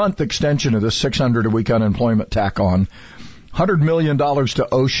extension of the $600 a week unemployment tack on, $100 million to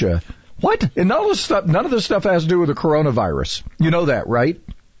OSHA. What? And none of this stuff has to do with the coronavirus. You know that, right?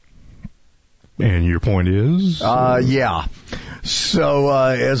 And your point is? Yeah. So,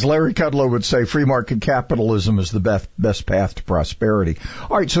 as Larry Kudlow would say, free market capitalism is the best path to prosperity.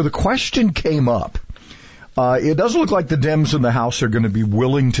 All right, so the question came up. It doesn't look like the Dems in the House are going to be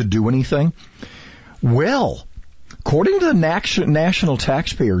willing to do anything. Well, according to the National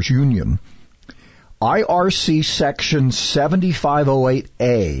Taxpayers Union, IRC Section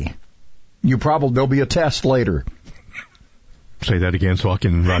 7508A, there'll be a test later. Say that again so I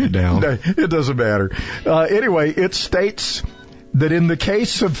can write it down. It doesn't matter. Anyway, it states that in the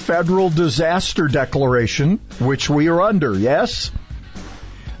case of federal disaster declaration, which we are under, yes,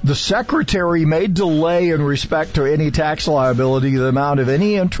 the Secretary may delay in respect to any tax liability the amount of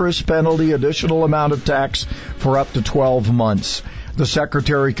any interest, penalty, additional amount of tax for up to 12 months. The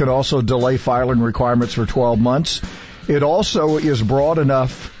Secretary could also delay filing requirements for 12 months. It also is broad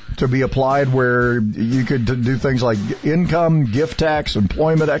enough to be applied where you could do things like income, gift tax,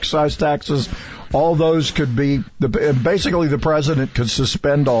 employment, excise taxes. All those could be, basically the President could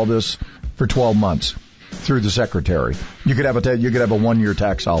suspend all this for 12 months through the Secretary. You could have a 1-year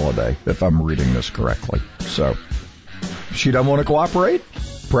tax holiday, if I'm reading this correctly. So, if she doesn't want to cooperate,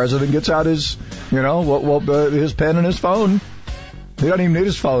 President gets out his, his pen and his phone. He doesn't even need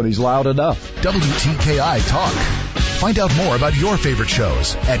his phone. He's loud enough. WTKI Talk. Find out more about your favorite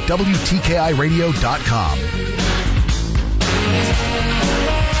shows at WTKIRadio.com.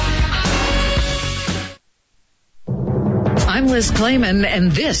 I'm Liz Clayman,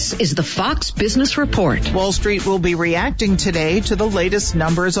 and this is the Fox Business Report. Wall Street will be reacting today to the latest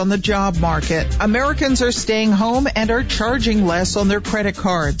numbers on the job market. Americans are staying home and are charging less on their credit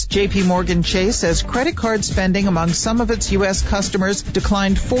cards. J.P. Morgan Chase says credit card spending among some of its U.S. customers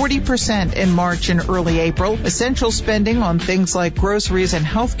declined 40% in March and early April. Essential spending on things like groceries and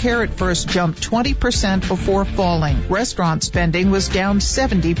health care at first jumped 20% before falling. Restaurant spending was down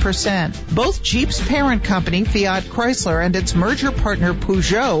 70%. Both Jeep's parent company, Fiat Chrysler, and its merger partner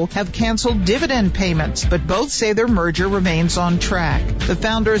Peugeot have canceled dividend payments, but both say their merger remains on track. The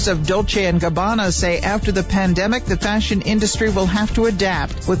founders of Dolce & Gabbana say after the pandemic, the fashion industry will have to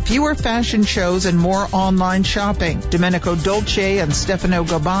adapt with fewer fashion shows and more online shopping. Domenico Dolce and Stefano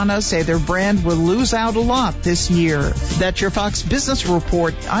Gabbana say their brand will lose out a lot this year. That's your Fox Business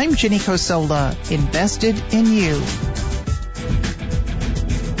Report. I'm Ginny Coselda, invested in you.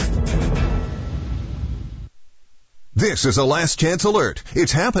 This is a last chance alert.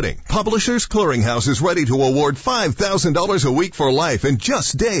 It's happening. Publishers Clearinghouse is ready to award $5,000 a week for life in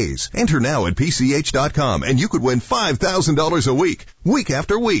just days. Enter now at PCH.com and you could win $5,000 a week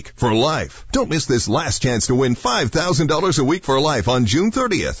after week, for life. Don't miss this last chance to win $5,000 a week for life on June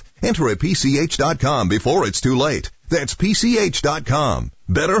 30th. Enter at PCH.com before it's too late. That's PCH.com.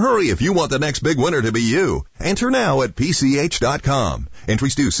 Better hurry if you want the next big winner to be you. Enter now at PCH.com.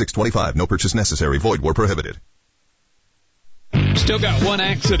 Entries due 6/25. No purchase necessary. Void where prohibited. Still got one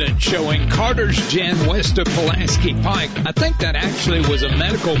accident showing Carter's Gin west of Pulaski Pike. I think that actually was a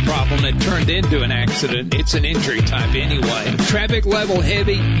medical problem that turned into an accident. It's an injury type anyway. Traffic level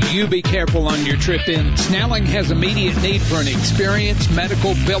heavy. You be careful on your trip in. Snelling has immediate need for an experienced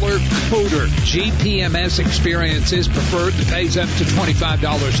medical biller coder. GPMS experience is preferred. It pays up to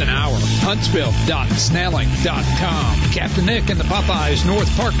 $25 an hour. Huntsville.snelling.com. Captain Nick and the Popeyes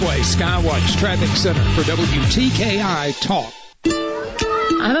North Parkway Skywatch Traffic Center for WTKI Talk.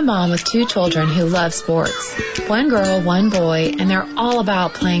 I'm a mom with 2 children who love sports. 1 girl, 1 boy, and they're all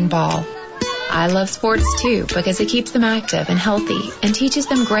about playing ball. I love sports too because it keeps them active and healthy and teaches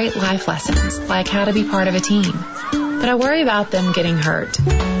them great life lessons like how to be part of a team. But I worry about them getting hurt.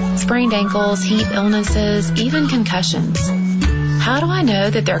 Sprained ankles, heat illnesses, even concussions. How do I know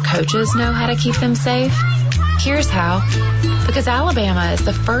that their coaches know how to keep them safe? Here's how. Because Alabama is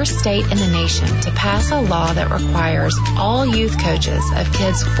the first state in the nation to pass a law that requires all youth coaches of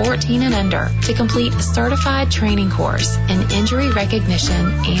kids 14 and under to complete a certified training course in injury recognition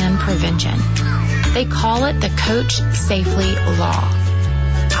and prevention. They call it the Coach Safely Law.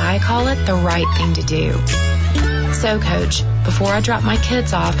 I call it the right thing to do. So, Coach, before I drop my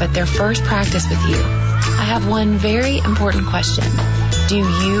kids off at their first practice with you, I have one very important question. Do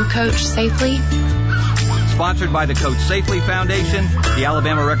you coach safely? Sponsored by the Coach Safely Foundation, the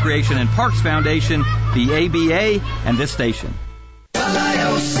Alabama Recreation and Parks Foundation, the ABA, and this station.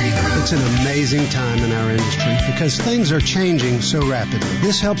 It's an amazing time in our industry because things are changing so rapidly.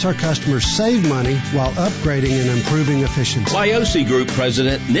 This helps our customers save money while upgrading and improving efficiency. Liosi Group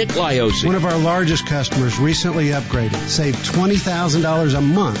President Nick Liosi. One of our largest customers recently upgraded, saved $20,000 a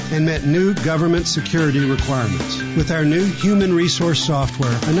month, and met new government security requirements. With our new human resource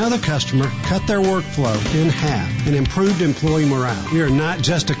software, another customer cut their workflow in half and improved employee morale. We are not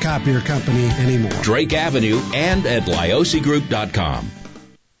just a copier company anymore. Drake Avenue and at LiosiGroup.com.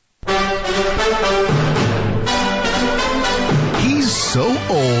 He's so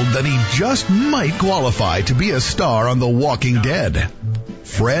old that he just might qualify to be a star on The Walking Dead.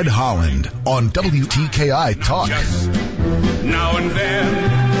 Fred Holland on WTKI Talk. Now and then,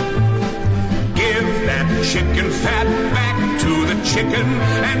 give that chicken fat back to the chicken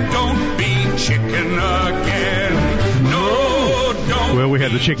and don't be chicken again. No. Well, we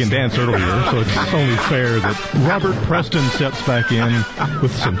had the chicken dance earlier, so it's only fair that Robert Preston steps back in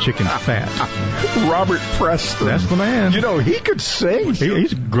with some chicken fat. Robert Preston. That's the man. You know, he could sing.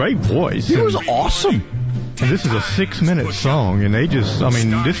 He's a great voice. He was awesome. And this is a 6-minute song, and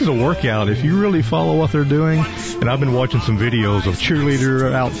this is a workout. If you really follow what they're doing, and I've been watching some videos of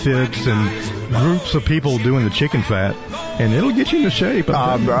cheerleader outfits and groups of people doing the chicken fat, and it'll get you into shape.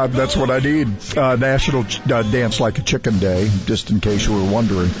 That's what I need. National Dance Like a Chicken Day, just in case you were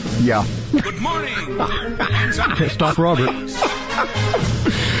wondering. Yeah. Good morning. Can't stop Robert.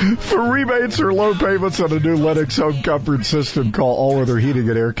 For rebates or low payments on a new Lennox home comfort system, call All Weather Heating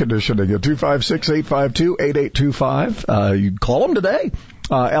and Air Conditioning at 256-852-8825. You call them today.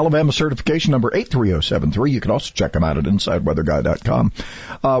 Alabama certification number 83073. You can also check them out at InsideWeatherGuy.com.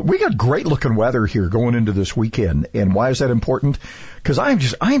 We got great looking weather here going into this weekend. And why is that important? Because I am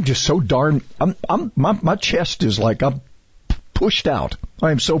just so darn, my chest is like I'm pushed out.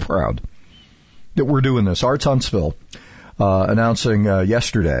 I am so proud that we're doing this. Arts Huntsville announcing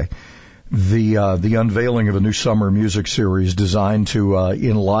yesterday the unveiling of a new summer music series designed to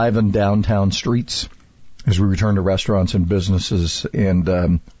enliven downtown streets as we return to restaurants and businesses,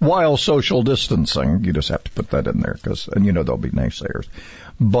 and while social distancing. You just have to put that in there and there'll be naysayers.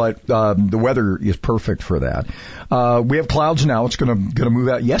 But the weather is perfect for that. We have clouds now. It's going to move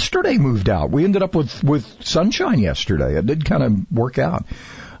out. Yesterday moved out. We ended up with sunshine yesterday. It did kind of work out.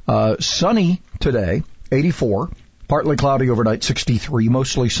 Sunny today, 84. Partly cloudy overnight, 63.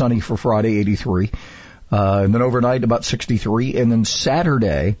 Mostly sunny for Friday, 83. And then overnight, about 63. And then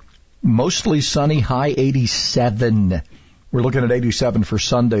Saturday, mostly sunny, high 87. We're looking at 87 for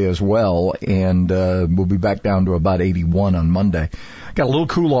Sunday as well. And we'll be back down to about 81 on Monday. Got a little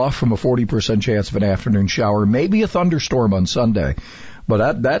cool off from a 40% chance of an afternoon shower. Maybe a thunderstorm on Sunday.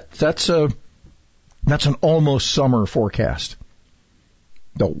 But that's an almost summer forecast.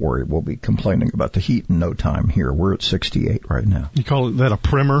 Don't worry, we'll be complaining about the heat in no time here. We're at 68 right now. You call that a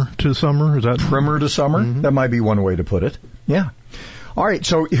primer to summer? Is that primer to summer? Mm-hmm. That might be one way to put it. Yeah. All right,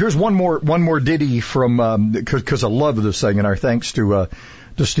 so here's one more ditty from because I love this thing, and our thanks to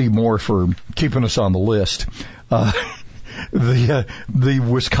Steve Moore for keeping us on the list. The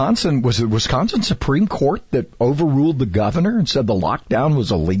Wisconsin Supreme Court that overruled the governor and said the lockdown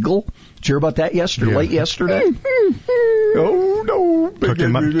was illegal. Did you hear about that late yesterday? Oh no!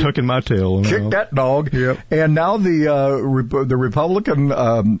 Tucking my tail. Kick that dog. Yep. And now the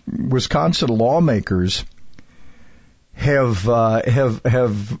Republican Wisconsin lawmakers have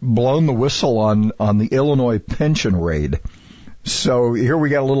blown the whistle on the Illinois pension raid. So here we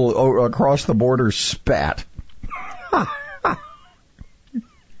got a little across the border spat.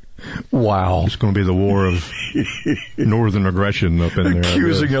 Wow. It's going to be the war of northern aggression up in there.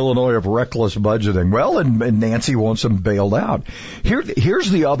 Accusing Illinois of reckless budgeting. Well, and Nancy wants them bailed out.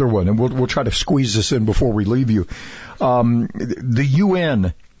 Here's the other one, and we'll try to squeeze this in before we leave you. The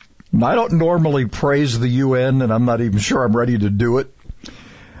UN. I don't normally praise the UN, and I'm not even sure I'm ready to do it.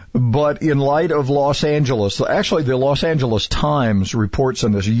 But in light of Los Angeles, actually the Los Angeles Times reports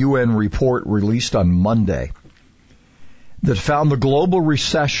on this UN report released on Monday that found the global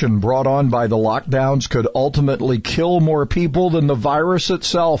recession brought on by the lockdowns could ultimately kill more people than the virus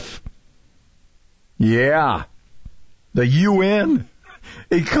itself. Yeah. The UN.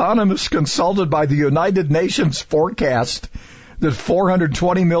 Economists consulted by the United Nations forecast that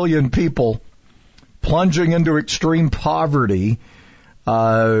 420 million people plunging into extreme poverty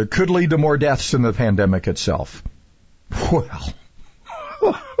could lead to more deaths than the pandemic itself. Well,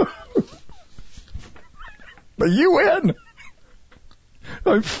 the UN.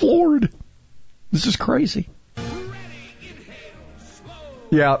 I'm floored. This is crazy.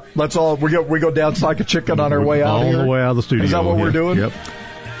 Yeah, let's all we go down like a chicken on our way out all here. All the way out of the studio. Is that what we're doing? Yep.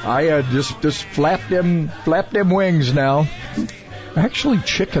 I just flap them wings now. Actually,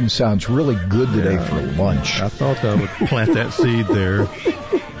 chicken sounds really good today for lunch. I thought I would plant that seed there.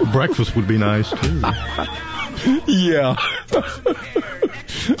 Breakfast would be nice too. Yeah.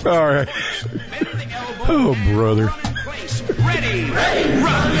 All right. Oh, brother. Ready,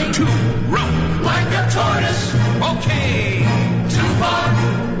 run to rope like a tortoise. Okay, too far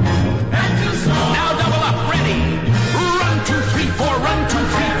and too slow. Now double up, ready. Run 2, 3, 4, run 2, 3,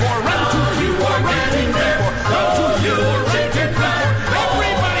 4, run 2, 3, 4, run 2, 3, 4, run 2, 3, 4, run 2, 3, 4.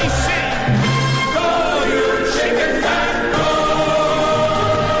 Everybody sing. Go, you chicken fat, go.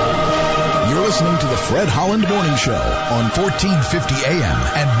 You're listening to the Fred Holland Morning Show on 1450 AM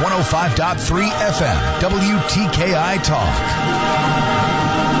and 105.3 FM, WTKI Talk.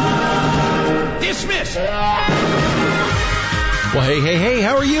 Dismissed. Well, hey,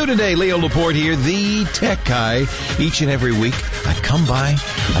 how are you today? Leo Laporte here, the tech guy. Each and every week, I come by,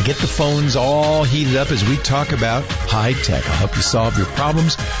 I get the phones all heated up as we talk about high tech. I'll help you solve your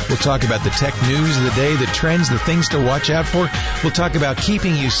problems. We'll talk about the tech news of the day, the trends, the things to watch out for. We'll talk about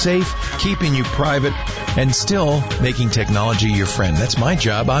keeping you safe, keeping you private, and still making technology your friend. That's my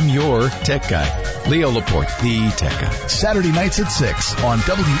job. I'm your tech guy. Leo Laporte, the tech guy. Saturday nights at 6 on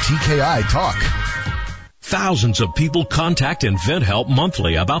WTKI Talk. Thousands of people contact InventHelp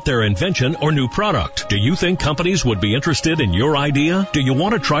monthly about their invention or new product. Do you think companies would be interested in your idea? Do you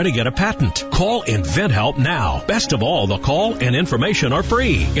want to try to get a patent? Call InventHelp now. Best of all, the call and information are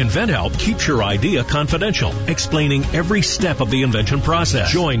free. InventHelp keeps your idea confidential, explaining every step of the invention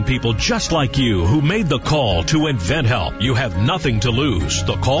process. Join people just like you who made the call to InventHelp. You have nothing to lose.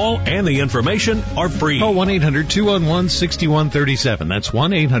 The call and the information are free. Call 1-800-211-6137. That's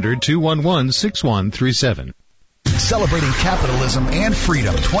 1-800-211-6137. Celebrating capitalism and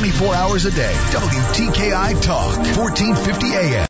freedom 24 hours a day. WTKI Talk, 1450 AM.